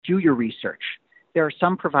do your research. There are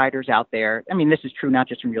some providers out there, I mean, this is true not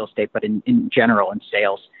just in real estate, but in general in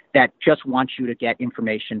sales, that just want you to get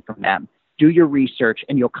information from them. Do your research,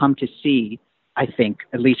 and you'll come to see, I think,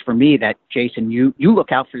 at least for me, that, Jason, you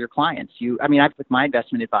look out for your clients. With my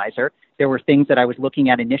investment advisor, there were things that I was looking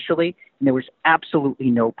at initially, and there was absolutely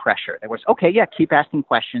no pressure. There was, okay, yeah, keep asking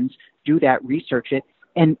questions, do that, research it.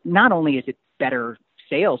 And not only is it better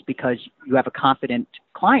sales because you have a confident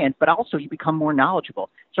client, but also you become more knowledgeable.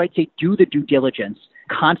 So I'd say do the due diligence,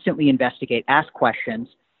 constantly investigate, ask questions,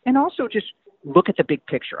 and also just look at the big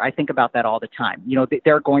picture. I think about that all the time.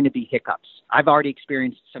 There are going to be hiccups. I've already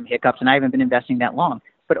experienced some hiccups, and I haven't been investing that long.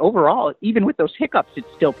 But overall, even with those hiccups,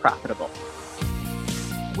 it's still profitable.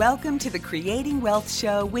 Welcome to the Creating Wealth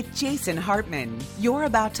Show with Jason Hartman. You're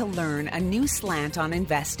about to learn a new slant on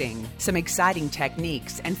investing, some exciting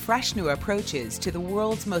techniques, and fresh new approaches to the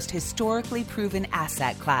world's most historically proven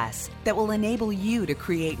asset class that will enable you to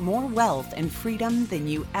create more wealth and freedom than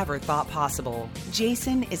you ever thought possible.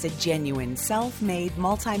 Jason is a genuine self-made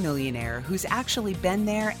multimillionaire who's actually been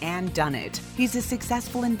there and done it. He's a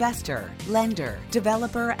successful investor, lender,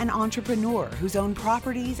 developer, and entrepreneur who's owned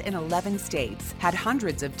properties in 11 states, had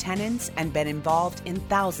hundreds of tenants, and been involved in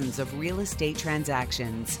thousands of real estate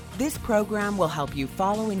transactions. This program will help you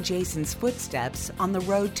follow in Jason's footsteps on the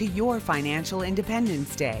road to your financial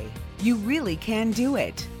independence day. You really can do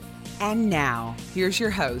it. And now, here's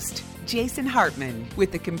your host, Jason Hartman,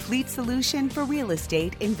 with the complete solution for real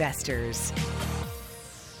estate investors.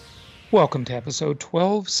 Welcome to episode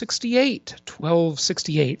 1268.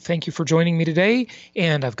 1268. Thank you for joining me today.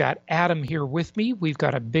 And I've got Adam here with me. We've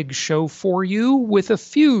got a big show for you with a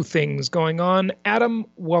few things going on. Adam,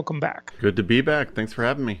 welcome back. Good to be back. Thanks for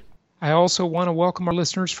having me. I also want to welcome our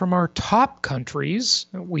listeners from our top countries.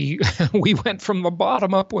 We went from the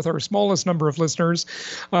bottom up with our smallest number of listeners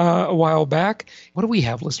a while back. What do we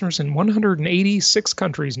have, listeners? In 186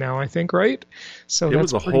 countries now, I think, right? So it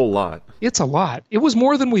was a whole lot. It's a lot. It was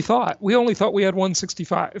more than we thought. We only thought we had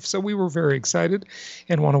 165. So we were very excited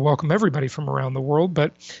and want to welcome everybody from around the world.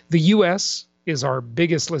 But the U.S. is our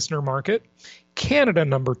biggest listener market. Canada,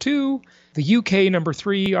 number 2. The UK, number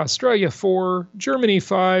 3, Australia, 4, Germany,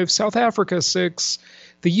 5, South Africa, 6,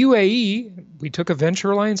 the UAE, we took a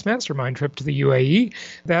Venture Alliance Mastermind trip to the UAE.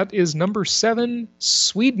 That is number 7,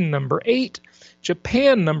 Sweden, number 8,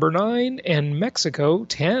 Japan, number 9, and Mexico,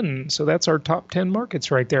 10. So that's our top 10 markets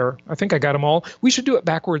right there. I think I got them all. We should do it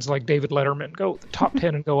backwards like David Letterman. Go the top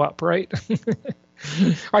 10 and go up, right?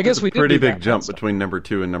 I guess we did. Pretty big jump between number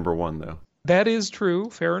 2 and number 1, though. That is true.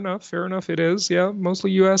 Fair enough. Fair enough. It is. Yeah, mostly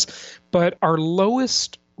U.S. But our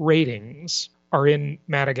lowest ratings are in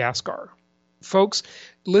Madagascar. Folks,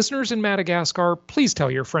 listeners in Madagascar, please tell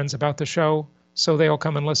your friends about the show so they'll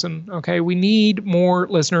come and listen. Okay, we need more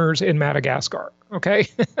listeners in Madagascar. Okay,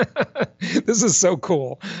 this is so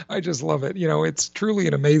cool. I just love it. It's truly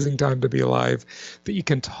an amazing time to be alive, that you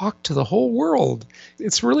can talk to the whole world.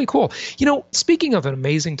 It's really cool. Speaking of an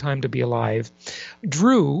amazing time to be alive,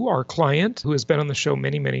 Drew, our client, who has been on the show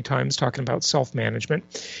many, many times talking about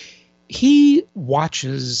self-management, he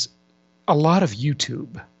watches a lot of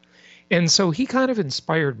YouTube. And so he kind of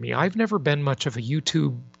inspired me. I've never been much of a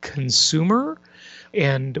YouTube consumer,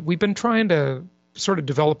 and we've been trying to sort of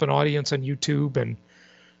develop an audience on YouTube, and,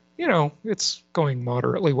 it's going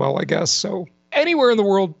moderately well, I guess. So anywhere in the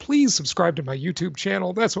world, please subscribe to my YouTube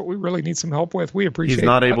channel. That's what we really need some help with. We appreciate it. He's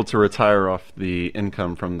not able to retire off the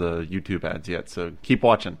income from the YouTube ads yet, so keep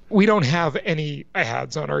watching. We don't have any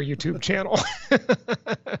ads on our YouTube channel.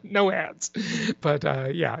 No ads. But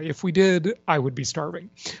yeah, if we did, I would be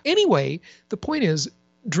starving. Anyway, the point is,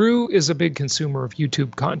 Drew is a big consumer of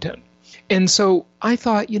YouTube content. And so I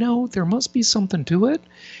thought, there must be something to it.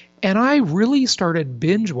 And I really started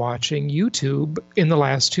binge watching YouTube in the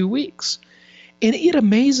last 2 weeks. And it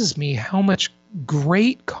amazes me how much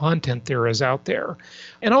great content there is out there.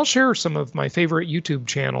 And I'll share some of my favorite YouTube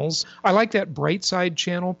channels. I like that Brightside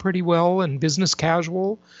channel pretty well, and Business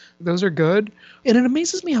Casual. Those are good. And it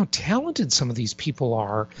amazes me how talented some of these people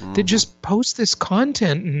are that just post this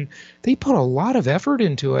content, and they put a lot of effort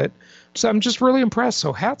into it. So I'm just really impressed.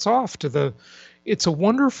 So hats off to it's a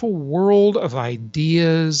wonderful world of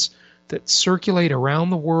ideas that circulate around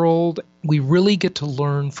the world. We really get to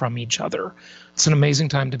learn from each other. It's an amazing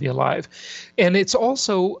time to be alive. And it's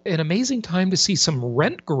also an amazing time to see some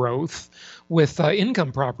rent growth with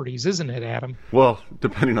income properties, isn't it, Adam? Well,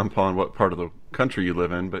 depending upon what part of the country you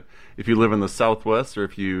live in, but if you live in the Southwest, or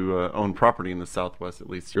if you own property in the Southwest, at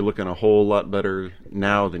least, you're looking a whole lot better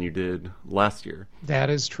now than you did last year. That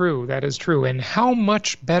is true. That is true. And how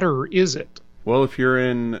much better is it? Well, if you're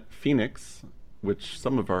in Phoenix, which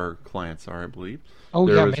some of our clients are, I believe. Oh,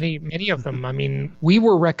 yeah, many of them. I mean, we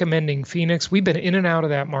were recommending Phoenix. We've been in and out of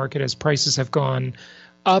that market as prices have gone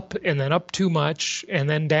up and then up too much and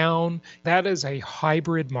then down. That is a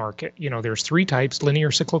hybrid market. There's three types: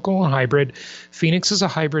 linear, cyclical, and hybrid. Phoenix is a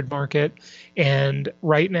hybrid market. And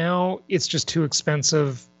right now, it's just too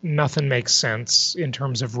expensive. Nothing makes sense in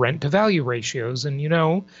terms of rent to value ratios. And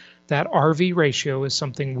that RV ratio is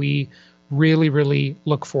something we really, really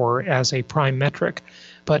look for as a prime metric.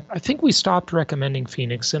 But I think we stopped recommending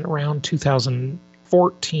Phoenix in around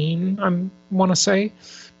 2014, I want to say,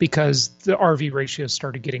 because the RV ratios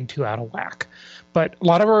started getting too out of whack. But a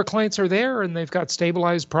lot of our clients are there, and they've got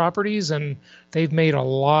stabilized properties, and they've made a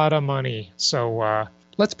lot of money. So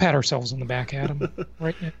let's pat ourselves on the back, Adam.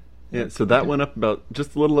 Right now. Yeah, so that went up about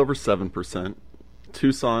just a little over 7%.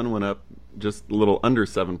 Tucson went up just a little under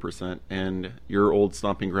 7%, and your old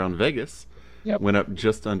stomping ground, Vegas, went up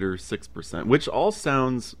just under 6%, which all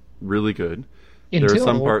sounds really good. There are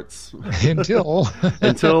some parts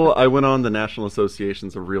until I went on the National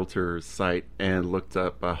Associations of Realtors site and looked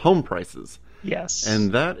up home prices. Yes.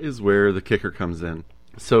 And that is where the kicker comes in.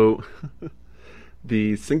 So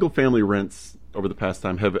the single family rents over the past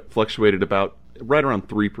time have fluctuated about right around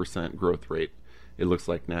 3% growth rate, it looks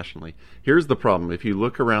like nationally. Here's the problem. If you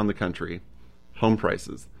look around the country, home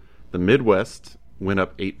prices, the Midwest went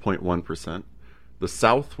up 8.1%. The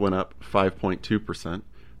South went up 5.2%.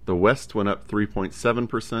 The West went up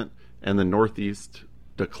 3.7%. And the Northeast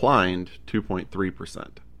declined 2.3%.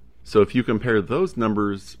 So if you compare those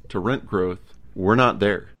numbers to rent growth, we're not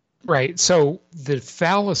there. Right. So the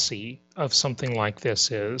fallacy of something like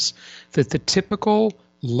this is that the typical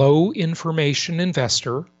low information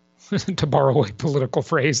investor, to borrow a political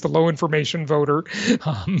phrase, the low information voter,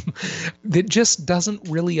 that just doesn't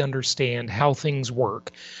really understand how things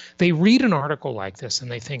work. They read an article like this and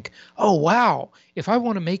they think, oh, wow, if I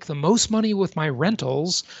want to make the most money with my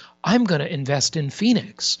rentals, I'm going to invest in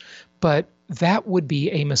Phoenix. But that would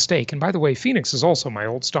be a mistake. And by the way, Phoenix is also my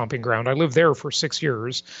old stomping ground. I lived there for 6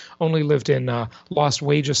 years, only lived in Las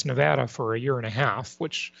Vegas, Nevada for a year and a half,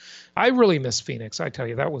 which I really miss Phoenix. I tell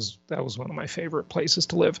you, that was one of my favorite places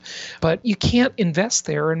to live. But you can't invest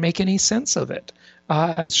there and make any sense of it.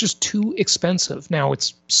 It's just too expensive. Now,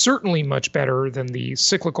 it's certainly much better than the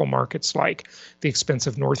cyclical markets like the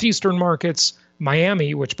expensive northeastern markets,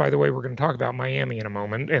 Miami, which, by the way, we're going to talk about Miami in a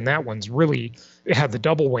moment, and that one's really had the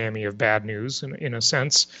double whammy of bad news in a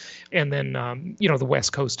sense. And then, the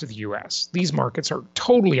West Coast of the U.S. These markets are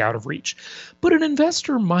totally out of reach. But an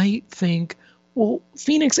investor might think, well,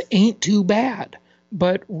 Phoenix ain't too bad.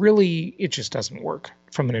 But really, it just doesn't work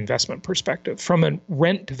from an investment perspective. From a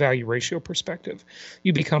rent to value ratio perspective,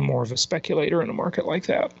 you become more of a speculator in a market like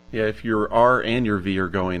that. Yeah, if your R and your V are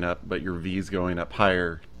going up, but your V is going up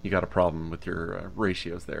higher, you got a problem with your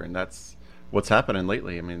ratios there. And that's what's happening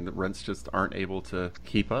lately. I mean, the rents just aren't able to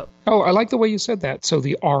keep up. Oh, I like the way you said that. So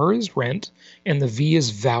the R is rent and the V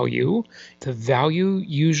is value. The value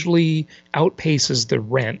usually outpaces the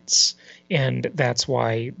rents. And that's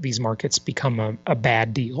why these markets become a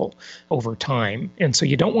bad deal over time. And so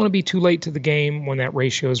you don't want to be too late to the game when that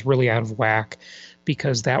ratio is really out of whack,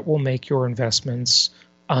 because that will make your investments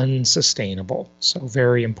unsustainable. So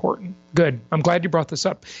very important. Good. I'm glad you brought this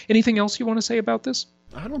up. Anything else you want to say about this?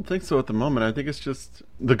 I don't think so at the moment. I think it's just,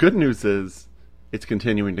 the good news is it's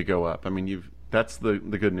continuing to go up. I mean, that's the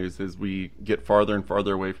good news is we get farther and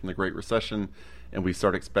farther away from the Great Recession and we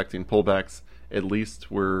start expecting pullbacks. At least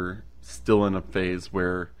we're still in a phase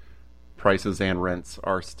where prices and rents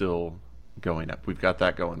are still going up. We've got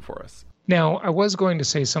that going for us. Now, I was going to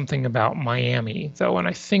say something about Miami, though, and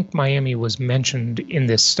I think Miami was mentioned in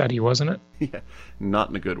this study, wasn't it? Yeah, not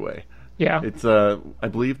in a good way. Yeah. It's, I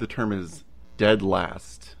believe the term is dead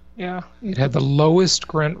last. Yeah, it had the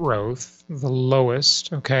lowest rent growth, the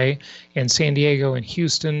lowest, okay? And San Diego and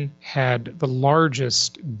Houston had the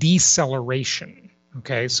largest deceleration.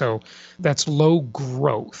 Okay, so that's low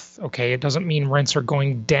growth. Okay, it doesn't mean rents are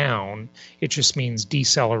going down. It just means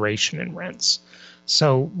deceleration in rents.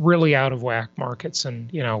 So really out of whack markets. And,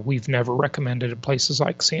 we've never recommended places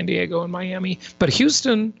like San Diego and Miami. But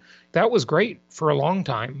Houston, that was great for a long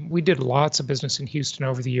time. We did lots of business in Houston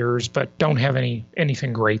over the years, but don't have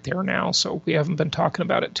anything great there now. So we haven't been talking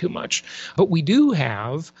about it too much. But we do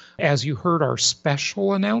have, as you heard our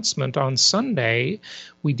special announcement on Sunday,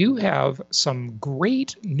 we do have some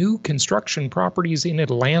great new construction properties in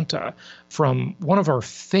Atlanta from one of our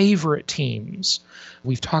favorite teams.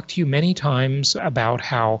 We've talked to you many times about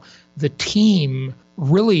how the team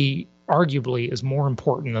really arguably is more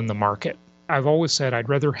important than the market. I've always said I'd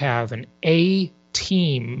rather have an A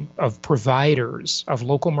team of providers, of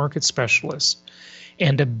local market specialists,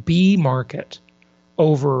 and a B market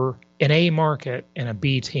over an A market and a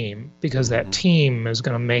B team, because that team is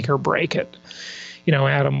going to make or break it. You know,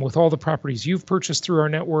 Adam, with all the properties you've purchased through our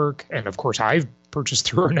network, and of course I've purchased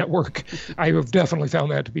through our network, I have definitely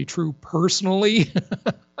found that to be true personally,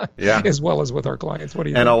 as well as with our clients. What do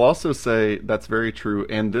you think? And I'll also say that's very true.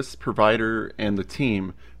 And this provider and the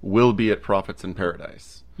team will be at Profits in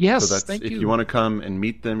Paradise. Yes, so that's, thank you. If you want to come and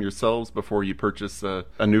meet them yourselves before you purchase a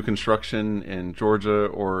new construction in Georgia,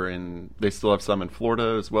 or they still have some in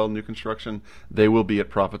Florida as well, new construction, they will be at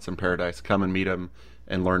Profits in Paradise. Come and meet them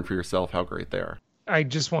and learn for yourself how great they are. I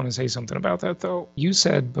just want to say something about that, though. You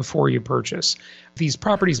said before you purchase, these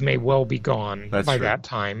properties may well be gone by that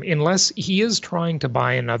time, unless he is trying to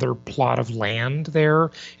buy another plot of land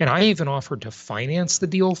there. And I even offered to finance the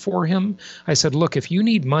deal for him. I said, look, if you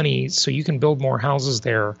need money so you can build more houses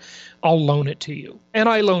there, I'll loan it to you. And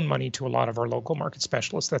I loan money to a lot of our local market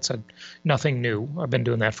specialists. That's nothing new. I've been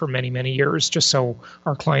doing that for many, many years, just so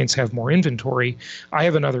our clients have more inventory. I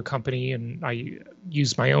have another company, and I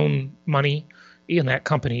use my own money in that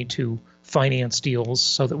company to finance deals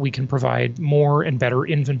so that we can provide more and better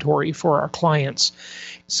inventory for our clients.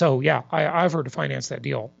 So yeah, I offered to finance that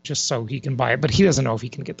deal just so he can buy it, but he doesn't know if he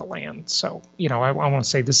can get the land. So, you know, I want to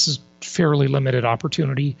say this is fairly limited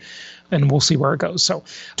opportunity, and we'll see where it goes. So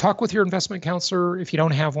talk with your investment counselor. If you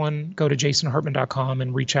don't have one, go to jasonhartman.com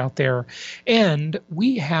and reach out there. And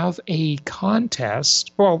we have a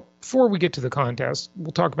contest. Well, before we get to the contest,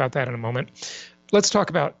 we'll talk about that in a moment. Let's talk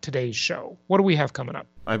about today's show. What do we have coming up?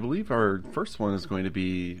 I believe our first one is going to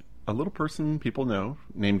be a little person people know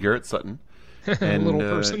named Garrett Sutton. And little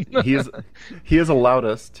person. he has allowed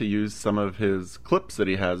us to use some of his clips that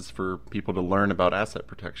he has for people to learn about asset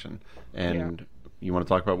protection. And you want to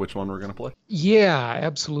talk about which one we're going to play? Yeah,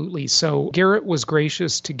 absolutely. So Garrett was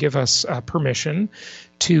gracious to give us permission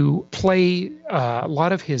to play a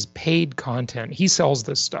lot of his paid content. He sells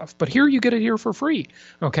this stuff, but here you get it here for free.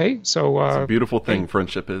 Okay, so it's a beautiful thing.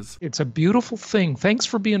 Friendship is. It's a beautiful thing. Thanks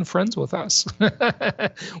for being friends with us.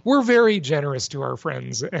 We're very generous to our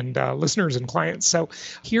friends and listeners and clients. So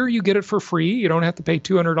here you get it for free. You don't have to pay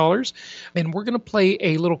 $200, and we're going to play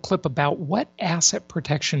a little clip about what asset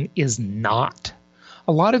protection is not.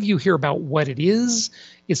 A lot of you hear about what it is.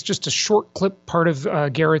 It's just a short clip, part of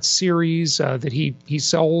Garrett's series that he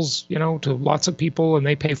sells, you know, to lots of people, and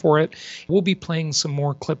they pay for it. We'll be playing some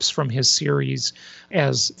more clips from his series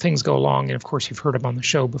as things go along. And of course, you've heard him on the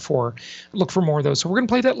show before. Look for more of those. So we're going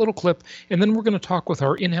to play that little clip, and then we're going to talk with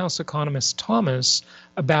our in-house economist, Thomas,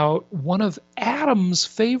 about one of Adam's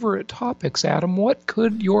favorite topics. Adam, what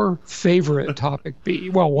could your favorite topic be?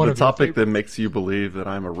 Well, one of the topic that makes you believe that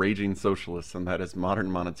I'm a raging socialist, and that is modern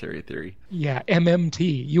monetary theory. Yeah,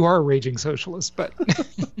 MMT. You are a raging socialist, but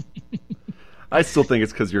I still think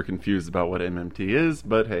it's because you're confused about what MMT is,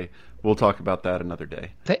 but hey, we'll talk about that another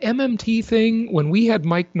day. The MMT thing, when we had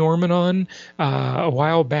Mike Norman on a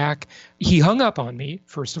while back, he hung up on me,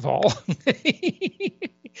 first of all.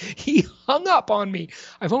 He hung up on me.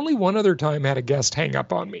 I've only one other time had a guest hang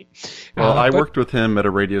up on me. Well, I worked with him at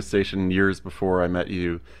a radio station years before I met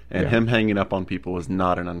you, and him hanging up on people is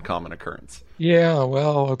not an uncommon occurrence. Yeah,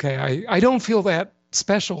 well, okay. I don't feel that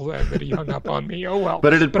special that he hung up on me. Oh, well.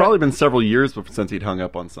 But it had probably been several years since he'd hung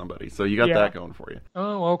up on somebody, so you got that going for you.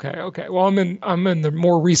 Oh, okay. Well, I'm in the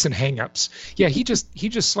more recent hang-ups. Yeah, he just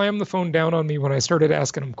slammed the phone down on me when I started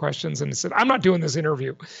asking him questions, and he said, I'm not doing this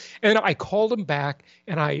interview. And I called him back,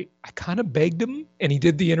 and I kind of begged him, and he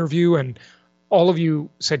did the interview, and all of you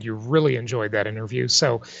said you really enjoyed that interview.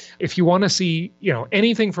 So if you want to see, you know,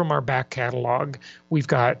 anything from our back catalog, we've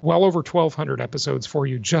got well over 1,200 episodes for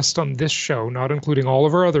you just on this show, not including all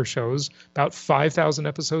of our other shows, about 5,000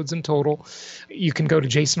 episodes in total. You can go to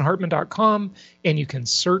jasonhartman.com and you can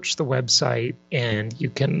search the website and you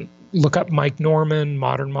can look up Mike Norman,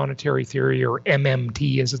 Modern Monetary Theory, or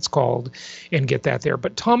MMT as it's called, and get that there.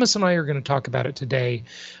 But Thomas and I are going to talk about it today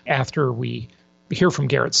after we hear from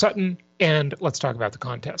Garrett Sutton. And let's talk about the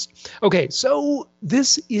contest. Okay, so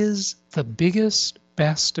this is the biggest,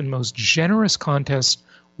 best, and most generous contest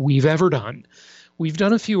we've ever done. We've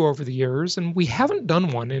done a few over the years, and we haven't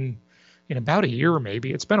done one in about a year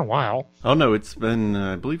maybe. It's been a while. Oh, no, it's been,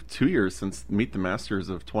 I believe, 2 years since Meet the Masters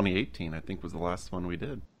of 2018, I think was the last one we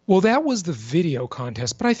did. Well, that was the video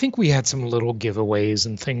contest, but I think we had some little giveaways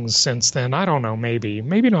and things since then. I don't know, maybe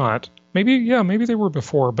not. Maybe they were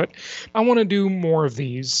before, but I want to do more of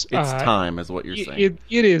these. It's time is what you're saying.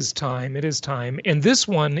 It is time. It is time. And this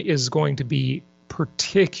one is going to be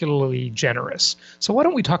particularly generous. So why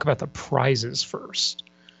don't we talk about the prizes first?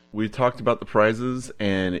 We talked about the prizes,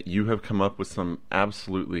 and you have come up with some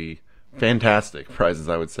absolutely fantastic prizes,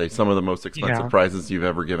 I would say. Some of the most expensive prizes you've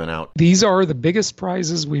ever given out. These are the biggest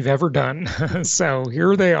prizes we've ever done. So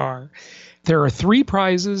here they are. There are 3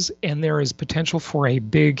 prizes, and there is potential for a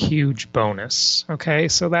big, huge bonus. Okay,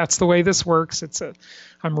 so that's the way this works.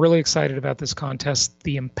 I'm really excited about this contest,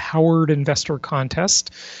 the Empowered Investor Contest.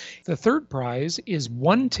 The 3rd prize is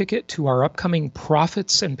 1 ticket to our upcoming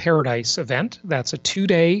Profits in Paradise event. That's a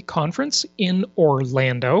 2-day conference in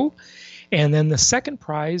Orlando. And then the 2nd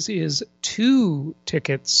prize is 2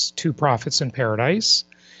 tickets to Profits in Paradise.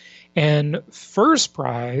 And first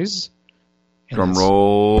prize... Drum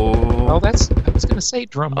roll. Well, I was going to say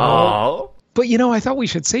drum roll. Oh. But, I thought we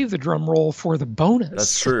should save the drum roll for the bonus.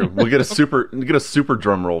 That's true. We'll get a super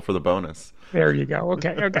drum roll for the bonus. There you go.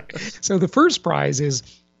 Okay. So the first prize is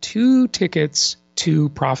 2 tickets to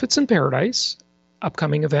Profits in Paradise,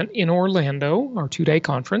 upcoming event in Orlando, our 2-day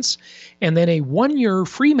conference, and then a 1-year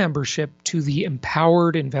free membership to the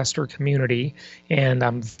Empowered Investor Community. And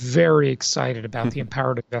I'm very excited about the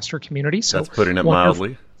Empowered Investor Community. So that's putting it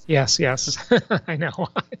mildly. Yes. I know.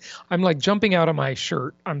 I'm like jumping out of my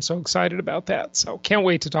shirt. I'm so excited about that. So can't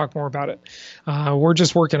wait to talk more about it. We're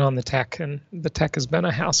just working on the tech, and the tech has been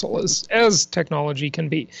a hassle as technology can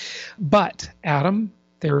be. But, Adam,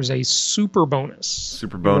 there is a super bonus.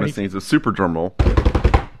 Super bonus needs a super drum roll.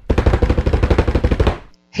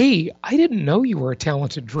 Hey, I didn't know you were a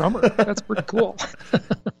talented drummer. That's pretty cool.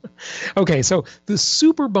 Okay, so the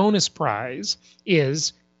super bonus prize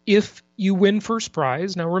is... if you win first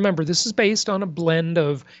prize, now remember, this is based on a blend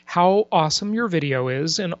of how awesome your video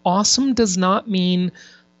is, and awesome does not mean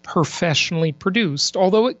professionally produced,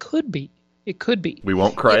 although it could be. It could be. We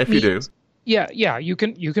won't cry if you do. Yeah, you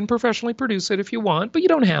can professionally produce it if you want, but you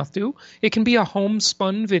don't have to. It can be a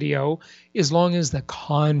homespun video as long as the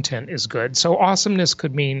content is good. So awesomeness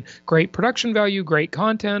could mean great production value, great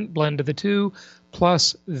content, blend of the two,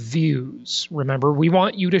 plus views. Remember, we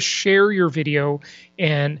want you to share your video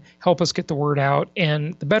and help us get the word out.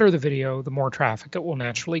 And the better the video, the more traffic it will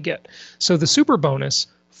naturally get. So the super bonus,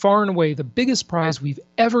 far and away the biggest prize we've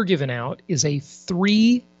ever given out, is a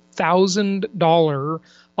 $3,000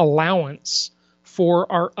 allowance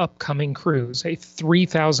for our upcoming cruise. A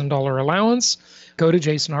 $3,000 allowance. Go to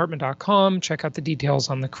jasonhartman.com, check out the details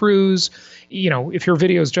on the cruise. If your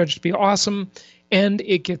video is judged to be awesome, and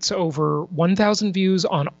it gets over 1,000 views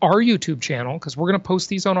on our YouTube channel, because we're going to post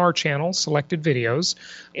these on our channel, selected videos,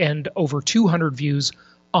 and over 200 views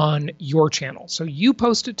on your channel. So you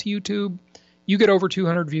post it to YouTube, you get over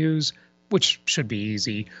 200 views, which should be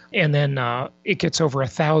easy, and then it gets over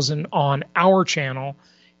 1,000 on our channel,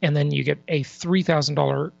 and then you get a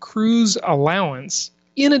 $3,000 cruise allowance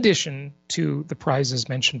in addition to the prizes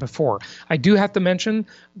mentioned before. I do have to mention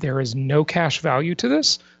there is no cash value to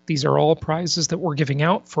this. These are all prizes that we're giving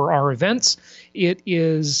out for our events. It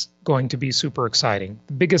is going to be super exciting,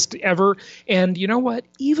 the biggest ever. And you know what?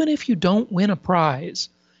 Even if you don't win a prize,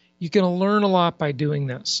 you're going to learn a lot by doing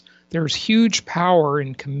this. There's huge power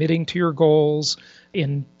in committing to your goals,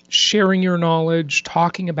 in sharing your knowledge,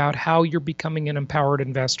 talking about how you're becoming an empowered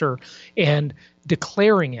investor, and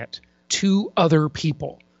declaring it to other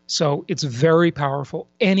people. So it's very powerful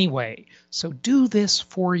anyway. So do this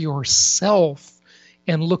for yourself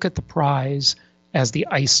and look at the prize as the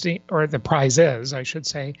icing, or the prizes, I should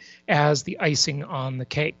say, as the icing on the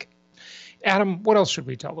cake. Adam, what else should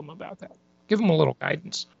we tell them about that? Give them a little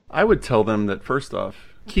guidance. I would tell them that, first off,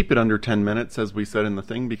 keep it under 10 minutes, as we said in the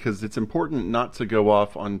thing, because it's important not to go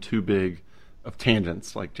off on too big of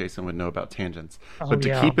tangents, like Jason would know about tangents, but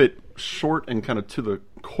to keep it short and kind of to the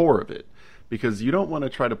core of it, because you don't want to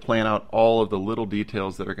try to plan out all of the little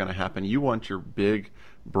details that are going to happen. You want your big,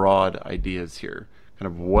 broad ideas here.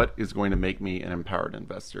 Kind of what is going to make me an empowered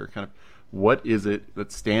investor? Kind of what is it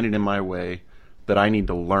that's standing in my way that I need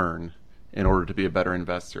to learn in order to be a better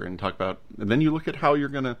investor? And talk about, and then you look at how are you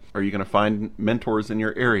going to find mentors in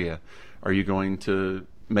your area? Are you going to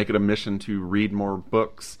make it a mission to read more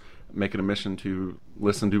books? Make it a mission to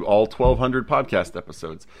listen to all 1,200 podcast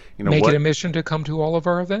episodes. Make it a mission to come to all of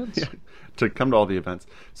our events. Yeah, to come to all the events.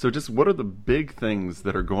 So just what are the big things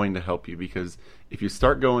that are going to help you? Because if you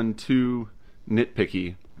start going too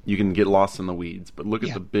nitpicky, you can get lost in the weeds. But look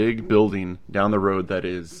at the big building down the road that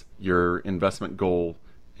is your investment goal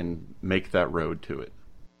and make that road to it.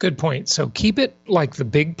 Good point. So keep it like the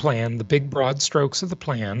big plan, the big broad strokes of the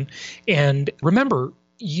plan. And remember,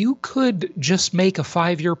 you could just make a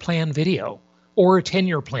 5-year plan video or a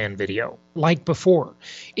 10-year plan video like before.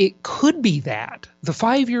 It could be that. The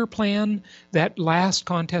 5-year plan, that last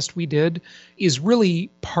contest we did, is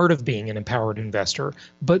really part of being an empowered investor.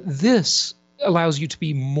 But this allows you to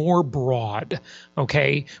be more broad,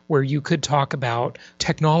 okay, where you could talk about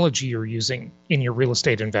technology you're using in your real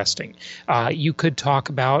estate investing. You could talk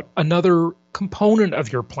about another component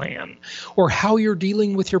of your plan, or how you're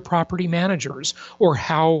dealing with your property managers, or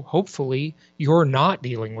how hopefully you're not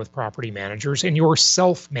dealing with property managers and you're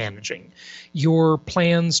self-managing your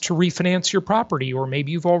plans to refinance your property, or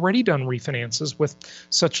maybe you've already done refinances with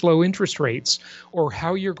such low interest rates, or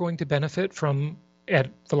how you're going to benefit from, at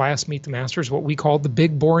the last Meet the Masters, what we called the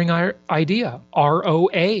big boring idea,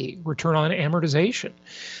 ROA, return on amortization.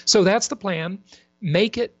 So that's the plan.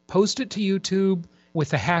 Make it, post it to YouTube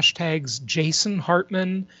with the hashtags Jason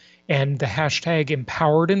Hartman and the hashtag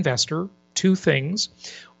Empowered Investor, 2 things.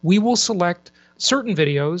 We will select certain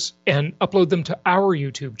videos and upload them to our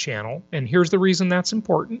YouTube channel. And here's the reason that's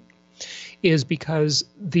important, is because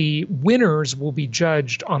the winners will be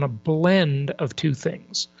judged on a blend of 2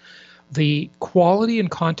 things. The quality and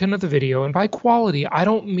content of the video, and by quality, I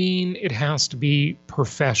don't mean it has to be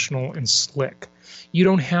professional and slick. You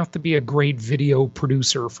don't have to be a great video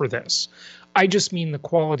producer for this. I just mean the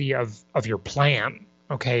quality of your plan,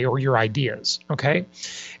 okay, or your ideas, okay?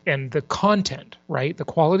 And the content, right? The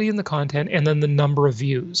quality and the content, and then the number of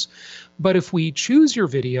views. But if we choose your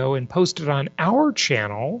video and post it on our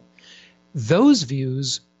channel, those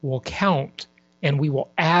views will count, and we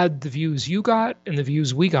will add the views you got and the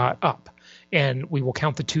views we got up. And we will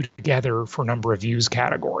count the 2 together for number of views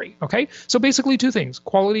category, okay? So basically 2 things,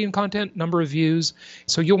 quality and content, number of views.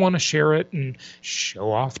 So you'll want to share it and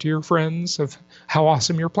show off to your friends of how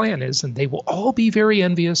awesome your plan is, and they will all be very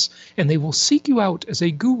envious, and they will seek you out as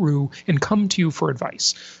a guru and come to you for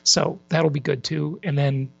advice. So that'll be good too. And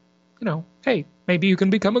then, hey, maybe you can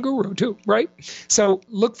become a guru too, right? So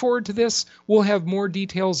look forward to this. We'll have more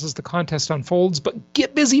details as the contest unfolds, but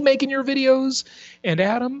get busy making your videos. And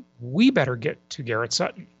Adam, we better get to Garrett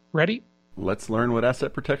Sutton. Ready? Let's learn what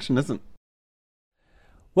asset protection isn't.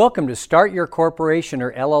 Welcome to Start Your Corporation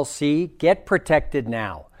or LLC. Get protected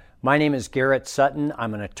now. My name is Garrett Sutton.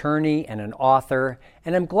 I'm an attorney and an author,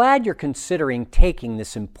 and I'm glad you're considering taking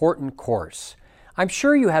this important course. I'm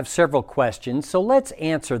sure you have several questions, so let's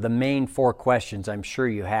answer the main 4 questions I'm sure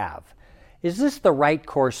you have. Is this the right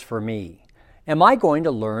course for me? Am I going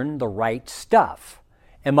to learn the right stuff?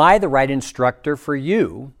 Am I the right instructor for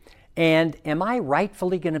you? And am I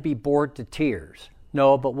rightfully going to be bored to tears?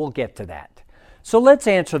 No, but we'll get to that. So let's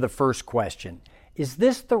answer the first question. Is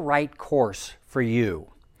this the right course for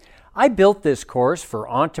you? I built this course for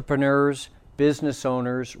entrepreneurs, business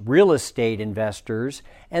owners, real estate investors,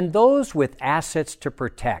 and those with assets to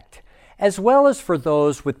protect, as well as for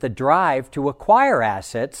those with the drive to acquire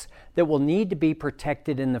assets that will need to be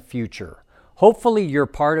protected in the future. Hopefully you're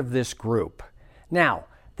part of this group. Now,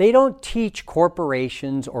 they don't teach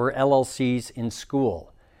corporations or LLCs in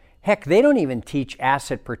school. Heck, they don't even teach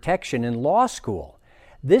asset protection in law school.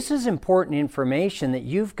 This is important information that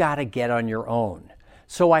you've got to get on your own.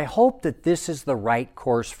 So I hope that this is the right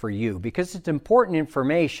course for you, because it's important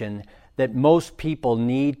information that most people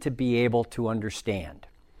need to be able to understand.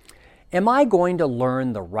 Am I going to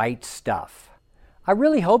learn the right stuff? I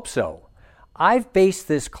really hope so. I've based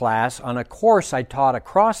this class on a course I taught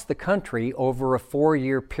across the country over a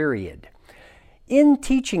 4-year period. In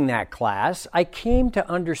teaching that class, I came to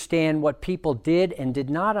understand what people did and did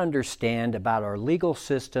not understand about our legal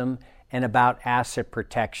system and about asset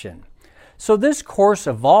protection. So this course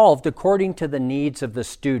evolved according to the needs of the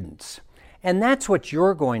students. And that's what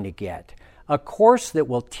you're going to get, a course that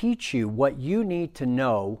will teach you what you need to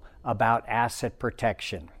know about asset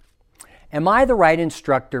protection. Am I the right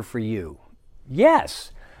instructor for you?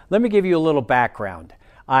 Yes. Let me give you a little background.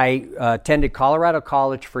 I attended Colorado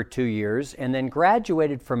College for 2 years and then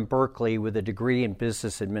graduated from Berkeley with a degree in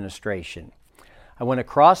business administration. I went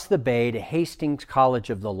across the bay to Hastings College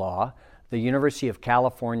of the Law, the University of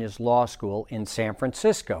California's law school in San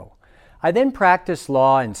Francisco. I then practiced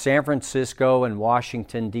law in San Francisco and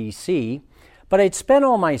Washington, D.C., but I'd spent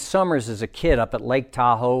all my summers as a kid up at Lake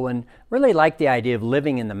Tahoe and really liked the idea of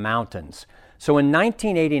living in the mountains. So in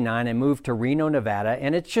 1989, I moved to Reno, Nevada,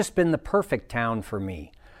 and it's just been the perfect town for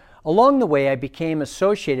me. Along the way, I became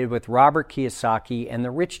associated with Robert Kiyosaki and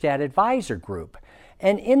the Rich Dad Advisor Group.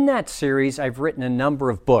 And in that series, I've written a number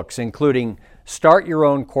of books, including Start Your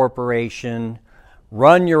Own Corporation,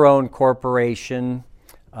 Run Your Own Corporation,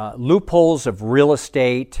 Loopholes of Real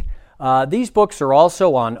Estate. These books are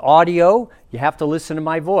also on audio. You have to listen to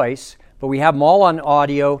my voice, but we have them all on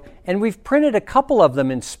audio, and we've printed a couple of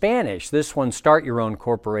them in Spanish. This one, Start Your Own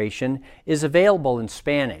Corporation, is available in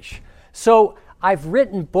Spanish. So I've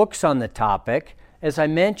written books on the topic. As I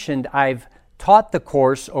mentioned, I've taught the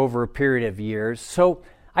course over a period of years, so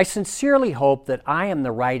I sincerely hope that I am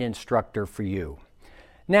the right instructor for you.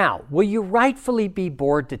 Now, will you rightfully be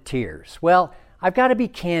bored to tears? Well, I've got to be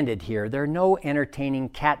candid here. There are no entertaining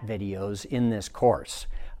cat videos in this course.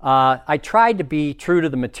 I tried to be true to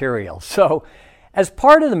the material. So, as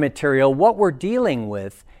part of the material, what we're dealing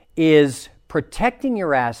with is protecting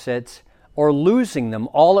your assets or losing them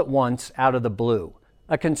all at once out of the blue,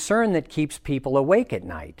 a concern that keeps people awake at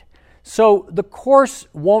night. So, the course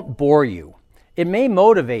won't bore you. It may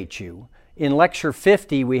motivate you. In Lecture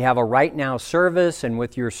 50, we have a Right Now service, and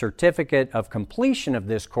with your certificate of completion of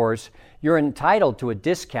this course, you're entitled to a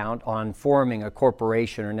discount on forming a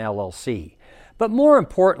corporation or an LLC. But more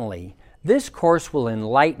importantly, this course will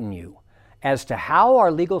enlighten you as to how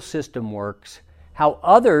our legal system works, how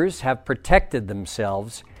others have protected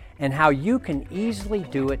themselves, and how you can easily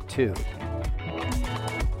do it too.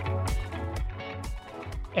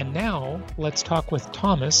 And now, let's talk with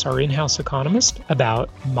Thomas, our in-house economist, about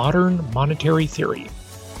modern monetary theory.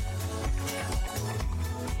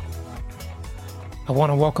 I want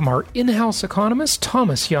to welcome our in-house economist,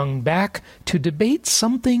 Thomas Young, back to debate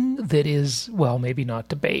something that is, well, maybe not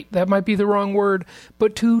debate, that might be the wrong word,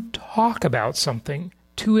 but to talk about something,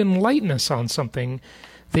 to enlighten us on something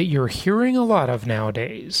that you're hearing a lot of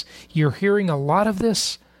nowadays. You're hearing a lot of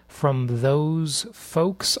this from those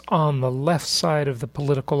folks on the left side of the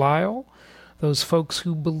political aisle, those folks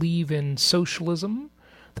who believe in socialism,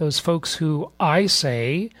 those folks who, I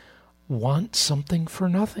say, want something for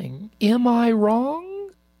nothing. Am I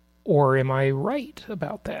wrong? Or am I right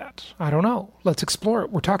about that? I don't know. Let's explore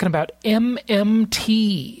it. We're talking about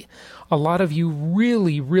MMT. A lot of you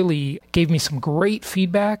really gave me some great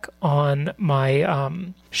feedback on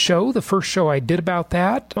my show, the first show I did about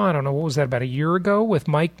that. I don't know, what was that, about a year ago with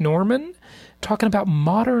Mike Norman? Talking about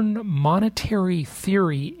modern monetary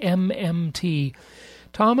theory, MMT.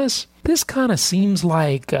 Thomas, this kind of seems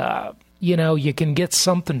like, you can get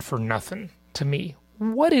something for nothing to me.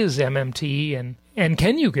 What is MMT, and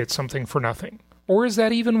can you get something for nothing? Or is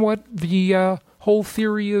that even what the whole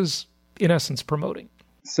theory is, in essence, promoting?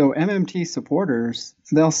 So MMT supporters,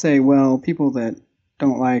 they'll say, well, people that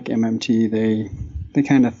don't like MMT, they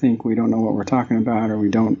kind of think we don't know what we're talking about, or we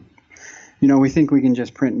don't, we think we can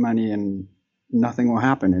just print money and nothing will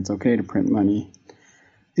happen. It's okay to print money.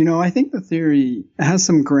 I think the theory has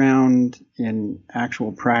some ground in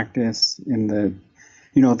actual practice in the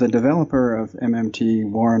developer of MMT,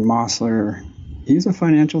 Warren Mosler, he's a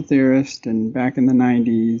financial theorist, and back in the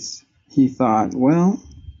 90s, he thought, well,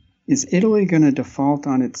 is Italy going to default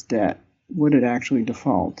on its debt? Would it actually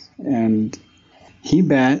default? And he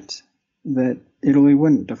bet that Italy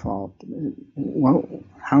wouldn't default. Well,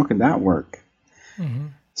 how could that work? Mm-hmm.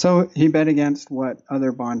 So he bet against what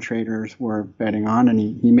other bond traders were betting on, and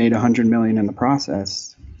he made $100 million in the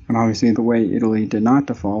process. And obviously the way Italy did not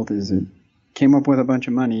default is it came up with a bunch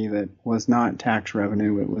of money that was not tax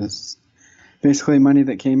revenue. It was basically money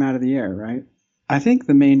that came out of the air, right? I think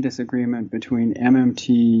the main disagreement between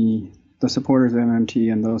MMT, the supporters of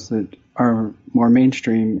MMT, and those that are more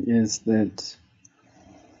mainstream is that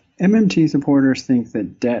MMT supporters think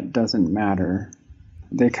that debt doesn't matter.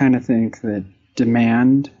 They kind of think that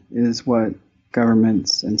demand is what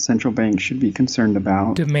governments and central banks should be concerned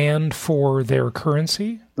about. Demand for their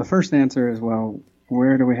currency? The first answer is, well,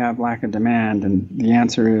 where do we have lack of demand? And the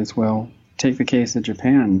answer is, well, take the case of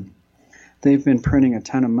Japan. They've been printing a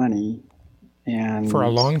ton of money. And for a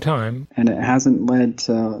long time. And it hasn't led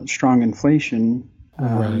to strong inflation.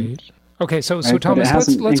 Right. Okay, so Thomas,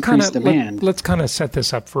 let's kind of set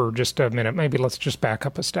this up for just a minute. Maybe let's just back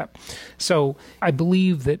up a step. So I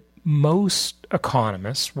believe that most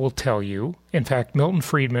economists will tell you, in fact, Milton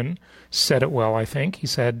Friedman said it well, I think. He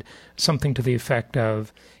said something to the effect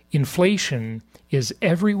of, inflation is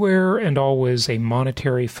everywhere and always a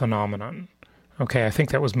monetary phenomenon. Okay, I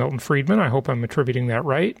think that was Milton Friedman. I hope I'm attributing that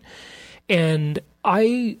right. And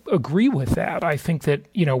I agree with that. I think that,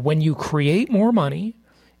 when you create more money,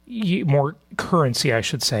 more currency, I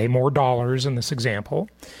should say, more dollars in this example,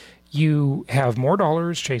 you have more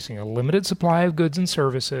dollars chasing a limited supply of goods and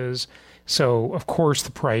services. So, of course,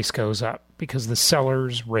 the price goes up because the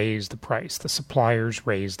sellers raise the price. The suppliers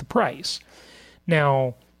raise the price.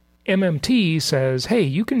 Now, MMT says, hey,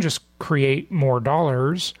 you can just create more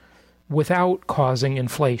dollars without causing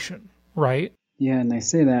inflation, right? Yeah, and they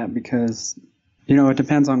say that because, it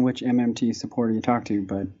depends on which MMT supporter you talk to,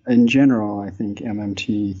 but in general, I think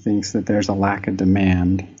MMT thinks that there's a lack of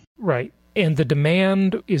demand. Right. And the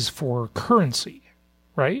demand is for currency,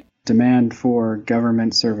 right? Demand for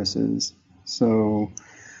government services. So,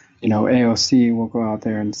 AOC will go out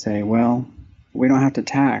there and say, well, we don't have to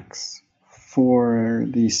tax for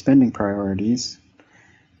the spending priorities.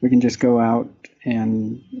 We can just go out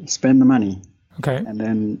and spend the money. Okay. And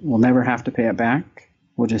then we'll never have to pay it back.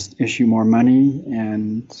 We'll just issue more money,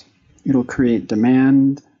 and it'll create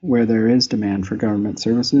demand where there is demand for government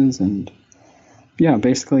services. And yeah,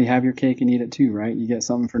 basically have your cake and eat it too, right? You get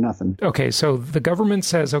something for nothing. Okay, so the government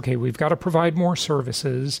says, okay, we've got to provide more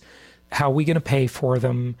services. How are we going to pay for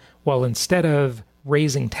them? Well, instead of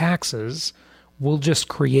raising taxes, we'll just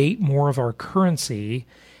create more of our currency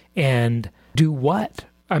and do what?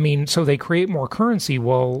 I mean, so they create more currency.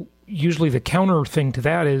 Well, usually the counter thing to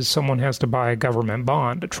that is someone has to buy a government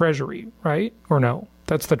bond, a treasury, right? Or no?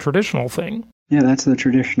 That's the traditional thing. Yeah, that's the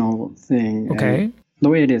traditional thing. Okay. And the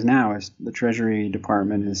way it is now is the Treasury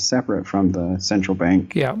Department is separate from the central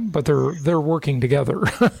bank. Yeah, but they're working together.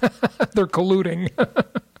 They're colluding.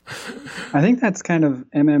 I think that's kind of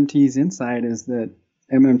MMT's insight, is that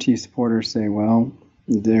MMT supporters say, well,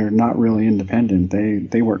 they're not really independent.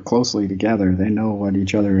 They work closely together. They know what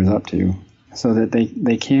each other is up to, so that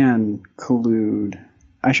they can collude.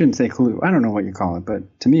 I shouldn't say collude. I don't know what you call it,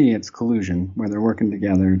 but to me it's collusion, where they're working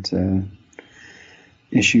together to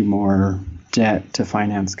issue more debt to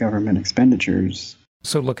finance government expenditures.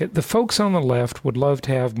 So look, at the folks on the left would love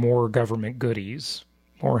to have more government goodies,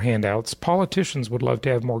 more handouts. Politicians would love to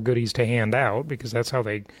have more goodies to hand out because that's how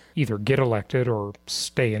they either get elected or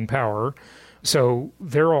stay in power. So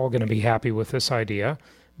they're all going to be happy with this idea.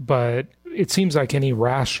 But it seems like any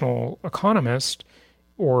rational economist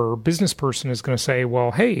or business person is going to say,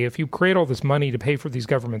 well, hey, if you create all this money to pay for these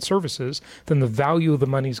government services, then the value of the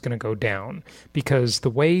money is going to go down, because the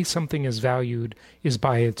way something is valued is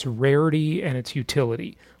by its rarity and its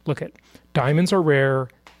utility. Look at diamonds are rare,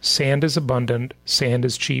 sand is abundant, sand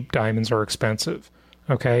is cheap, diamonds are expensive.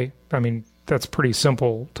 Okay? I mean, that's pretty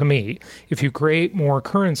simple to me. If you create more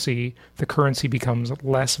currency, the currency becomes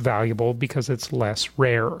less valuable because it's less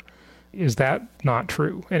rare. Is that not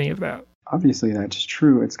true, any of that? Obviously, that's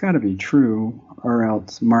true. It's got to be true, or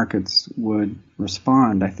else markets would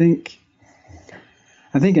respond. I think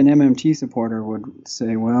an MMT supporter would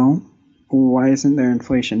say, well, why isn't there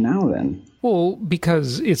inflation now then? Well,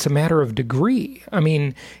 because it's a matter of degree. I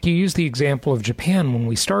mean, you used the example of Japan when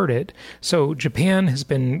we started. So Japan has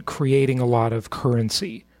been creating a lot of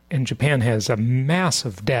currency, and Japan has a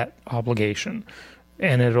massive debt obligation,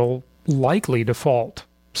 and it'll likely default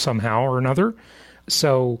somehow or another.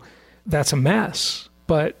 So that's a mess.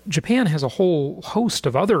 But Japan has a whole host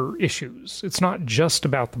of other issues. It's not just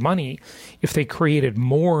about the money. If they created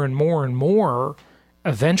more and more and more,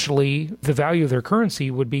 eventually the value of their currency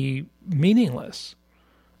would be meaningless.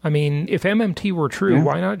 I mean, if MMT were true,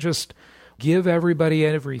 why not just give everybody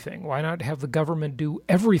everything? Why not have the government do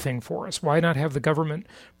everything for us? Why not have the government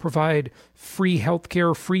provide free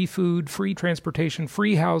healthcare, free food, free transportation,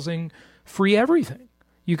 free housing, free everything?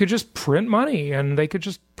 You could just print money and they could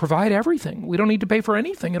just provide everything. We don't need to pay for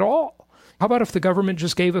anything at all. How about if the government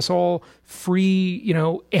just gave us all free,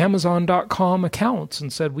 Amazon.com accounts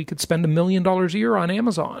and said we could spend $1 million a year on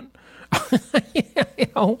Amazon?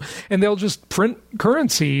 And they'll just print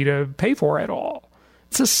currency to pay for it all.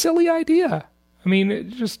 It's a silly idea. I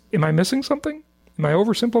mean, am I missing something? Am I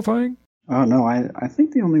oversimplifying? Oh, no, I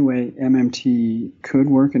think the only way MMT could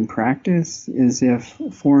work in practice is if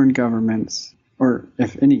foreign governments, or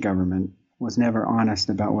if any government, was never honest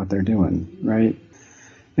about what they're doing, right?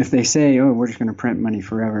 If they say, oh, we're just going to print money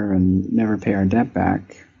forever and never pay our debt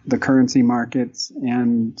back, the currency markets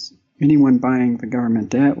and anyone buying the government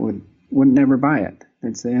debt would never buy it.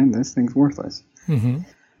 They'd say, this thing's worthless. Mm-hmm.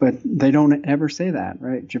 But they don't ever say that,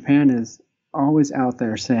 right? Japan is always out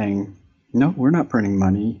there saying, no, we're not printing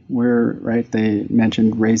money. They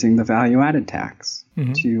mentioned raising the value-added tax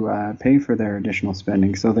to pay for their additional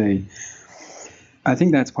spending. So I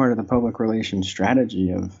think that's part of the public relations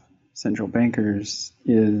strategy of central bankers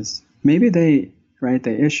is maybe they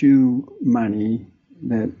issue money,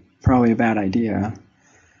 that probably a bad idea,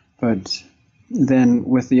 but then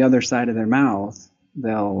with the other side of their mouth,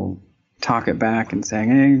 they'll talk it back and saying,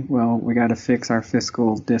 hey, well, we got to fix our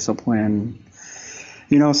fiscal discipline.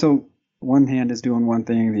 So one hand is doing one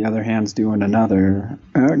thing, the other hand's doing another.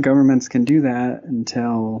 Governments can do that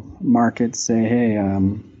until markets say, hey,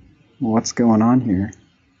 what's going on here?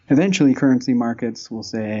 Eventually, currency markets will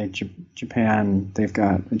say, Japan, they've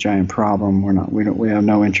got a giant problem. We have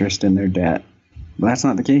no interest in their debt. But that's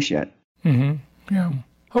not the case yet. Mm-hmm. Yeah.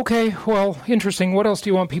 Okay. Well, interesting. What else do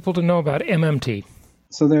you want people to know about MMT?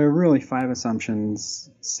 So there are really 5 assumptions,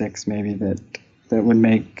 6 maybe, that would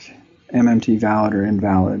make MMT valid or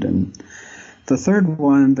invalid. And the third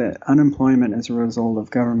one, that unemployment is a result of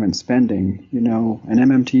government spending. An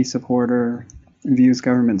MMT supporter views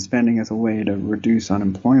government spending as a way to reduce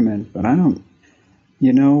unemployment, but I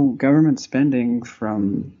Government spending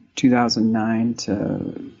from 2009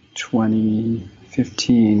 to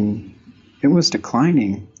 2015, it was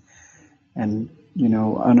declining. And,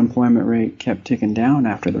 unemployment rate kept ticking down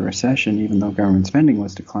after the recession, even though government spending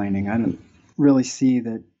was declining. I don't really see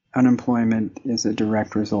that unemployment is a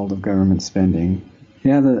direct result of government spending.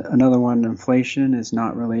 Yeah, another one, inflation is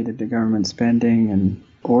not related to government spending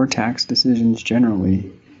or tax decisions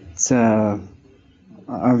generally. It's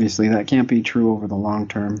obviously that can't be true over the long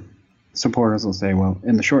term. Supporters will say, well,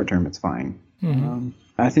 in the short term, it's fine. Mm-hmm.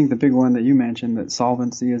 I think the big one that you mentioned, that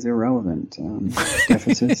solvency is irrelevant.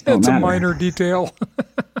 Deficits don't matter. It's a minor detail.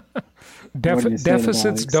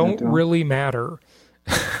 Deficits don't really matter.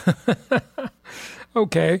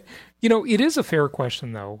 Okay. It is a fair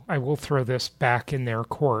question, though. I will throw this back in their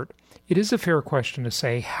court. It is a fair question to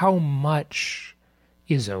say how much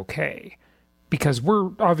is okay. Because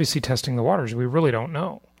we're obviously testing the waters. We really don't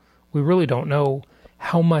know. We really don't know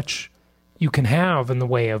how much you can have in the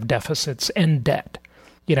way of deficits and debt.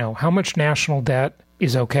 How much national debt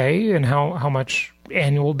is okay and how much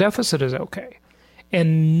annual deficit is okay.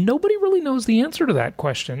 And nobody really knows the answer to that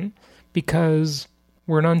question because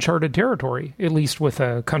we're in uncharted territory, at least with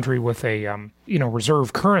a country with a,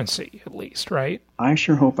 reserve currency, at least, right? I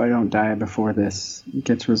sure hope I don't die before this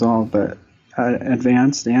gets resolved, but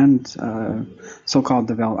advanced and so-called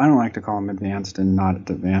developed, I don't like to call them advanced and not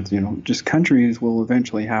advanced, just countries will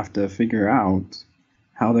eventually have to figure out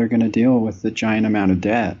how they're going to deal with the giant amount of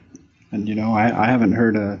debt. And, I haven't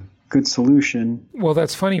heard a good solution. Well,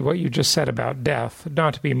 that's funny what you just said about death.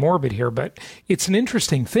 Not to be morbid here, but it's an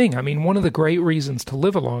interesting thing. I mean, one of the great reasons to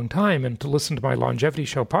live a long time and to listen to my Longevity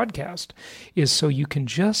Show podcast is so you can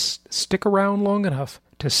just stick around long enough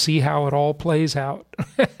to see how it all plays out.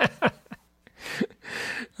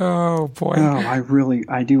 Oh, boy. Oh,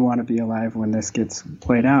 I do want to be alive when this gets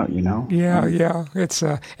played out, Yeah. It's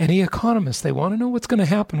any economist, they want to know what's going to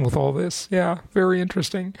happen with all this. Yeah, very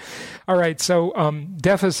interesting. All right, so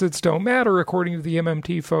deficits don't matter according to the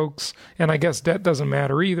MMT folks, and I guess debt doesn't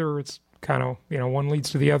matter either. It's kind of, one leads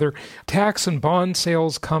to the other. Tax and bond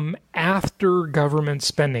sales come after government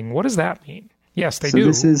spending. What does that mean? Yes, they do.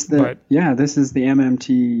 This is the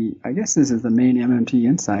MMT. I guess this is the main MMT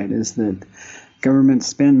insight, is that governments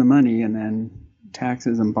spend the money and then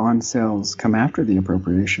taxes and bond sales come after the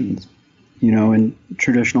appropriations. In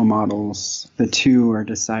traditional models, the two are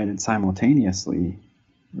decided simultaneously,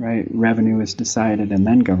 right? Revenue is decided and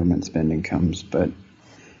then government spending comes. But,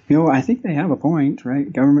 I think they have a point,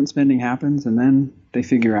 right? Government spending happens and then they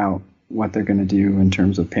figure out what they're going to do in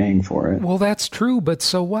terms of paying for it. Well, that's true, but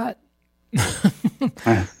so what?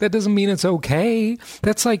 That doesn't mean it's okay.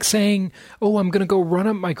 That's like saying, I'm going to go run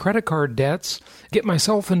up my credit card debts, get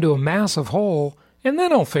myself into a massive hole, and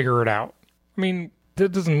then I'll figure it out. I mean,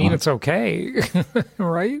 that doesn't mean it's okay,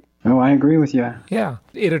 right? Oh, I agree with you. Yeah.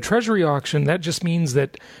 At a treasury auction, that just means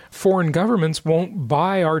that foreign governments won't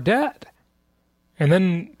buy our debt. And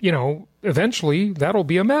then, eventually that'll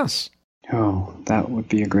be a mess. Oh, that would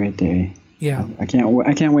be a great day. Yeah. I can't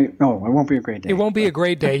wait. Oh, it won't be a great day. It won't be a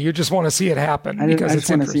great day. You just want to see it happen. I just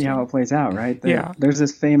want to see how it plays out, right? There's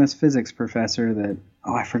this famous physics professor that,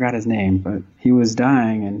 I forgot his name, but he was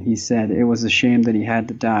dying and he said it was a shame that he had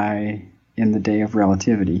to die in the day of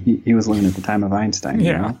relativity. He was living at the time of Einstein.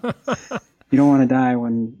 Yeah. You don't want to die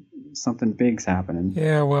when something big's happening.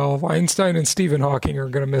 Yeah, well, Einstein and Stephen Hawking are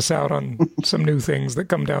going to miss out on some new things that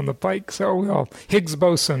come down the pike. So, Higgs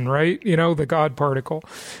boson, right? The God particle.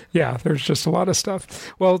 Yeah, there's just a lot of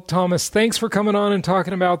stuff. Well, Thomas, thanks for coming on and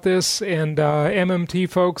talking about this. And MMT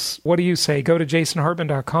folks, what do you say? Go to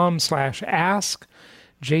jasonhartman.com/ask,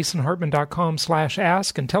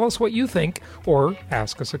 jasonhartman.com/ask, and tell us what you think or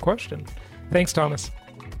ask us a question. Thanks, Thomas.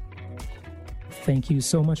 Thank you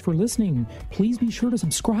so much for listening. Please be sure to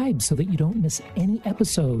subscribe so that you don't miss any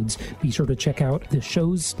episodes. Be sure to check out the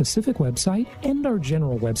show's specific website and our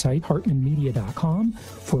general website, hartmanmedia.com,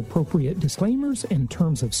 for appropriate disclaimers and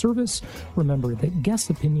terms of service. Remember that guest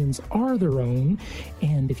opinions are their own,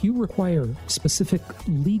 and if you require specific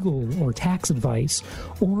legal or tax advice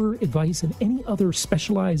or advice in any other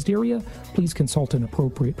specialized area, please consult an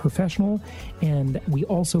appropriate professional. And we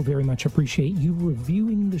also very much appreciate you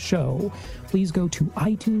reviewing the show. Please go to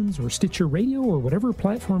iTunes or Stitcher Radio or whatever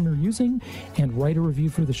platform you're using and write a review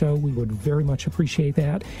for the show. We would very much appreciate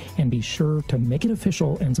that. And be sure to make it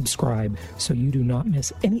official and subscribe so you do not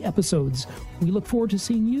miss any episodes. We look forward to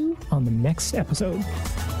seeing you on the next episode.